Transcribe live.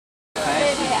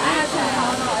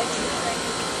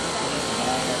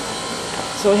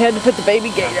So we had to put the baby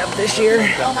gate up this year.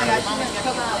 Oh my gosh, you're gonna choke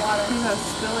on that water.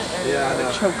 Spill it. Yeah, I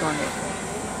know. Choke on it.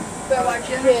 But watch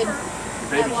your head.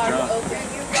 Baby's drunk.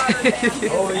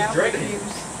 Oh, he's drinking.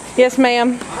 Yes,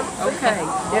 ma'am. Okay.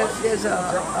 There's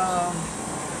a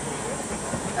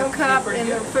cup in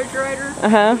the refrigerator.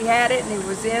 He had it and it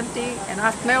was empty, and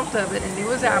I smelt of it and it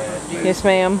was apple juice. Yes,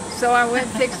 ma'am. So I went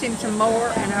and fixed him some more,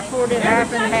 and I poured it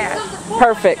half and half.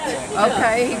 Perfect.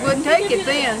 Okay, he wouldn't take it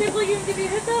then.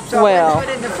 So Well. I went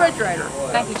to put it in the refrigerator.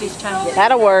 Thank you, just changed.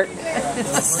 That'll work.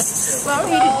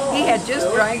 Well, he had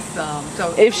just drank some,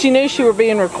 so If she knew she were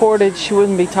being recorded, she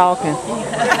wouldn't be talking.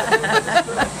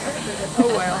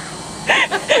 oh well.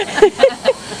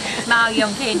 Smile,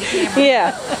 young candy camera.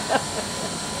 Yeah.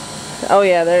 Oh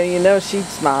yeah, there you know she'd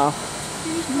smile.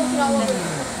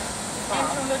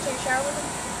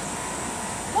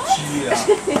 Yeah.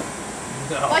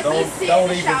 No, Like me sit in don't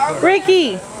the even shower put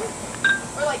Ricky!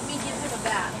 or like me give him a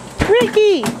bath.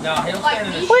 Ricky! No, he'll Like stand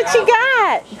in the me What you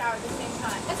got? shower at the same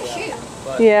time. That's a shoe.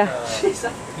 But, Yeah. he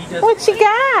doesn't What you like-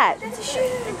 got? That's a shoe.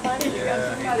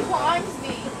 Yeah. Climbs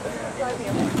me.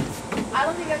 I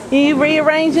don't think that's You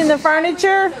rearranging the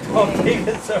furniture? Oh, take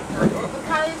it so rude.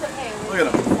 Kylie's okay. Look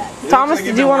at him. Thomas,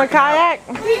 did you want a kayak?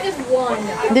 We just won.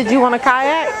 Did you want a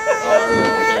kayak?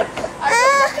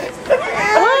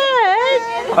 What?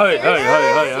 Hey.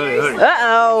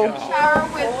 Uh-oh. Shower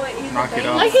with. Knock it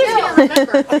Like off. he's gonna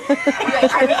remember.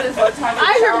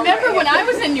 I remember when I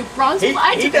was in New Brunswick.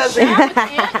 I took a shower with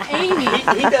Aunt Amy.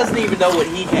 He doesn't even know what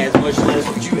he has, much less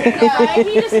what you have. Yeah, he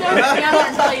just knows me. I'm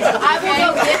gonna tell you. I will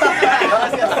go get him. I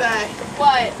was gonna say.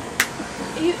 What?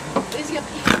 Is he gonna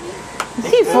pee on me?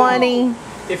 She's funny.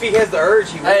 If he has the urge,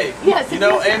 he will. Hey, Yes. you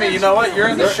know, Amy, you know what? You're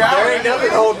in the shower. There ain't nothing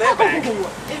holding that back.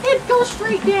 It goes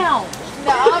straight down.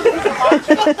 No, I'm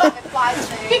watching it. It flies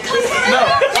there. Because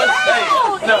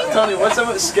No, Tony, what's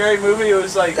that scary movie? It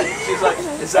was like, she's like,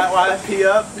 is that why I pee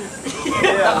up?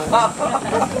 Yeah.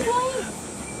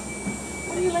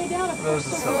 What do you lay down? Those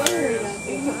are so hilarious.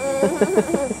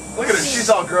 Look at her, she's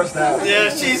all grossed out. Yeah,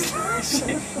 she's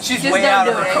way out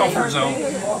of her comfort zone.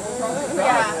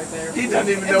 Yeah. He doesn't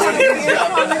even know what he's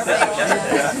got.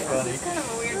 It's kind of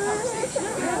a weird conversation.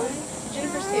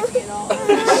 Jennifer's taping it all.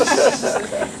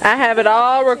 I have it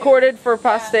all recorded for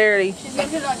posterity. She's gonna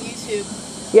put it on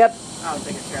YouTube. Yep.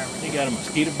 He got a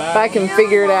mosquito bite. If I can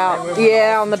figure it out.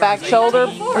 Yeah, on the back shoulder.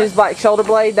 His black shoulder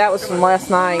blade. That was from last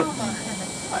night.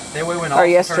 Then we went Or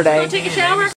yesterday. Take a shower.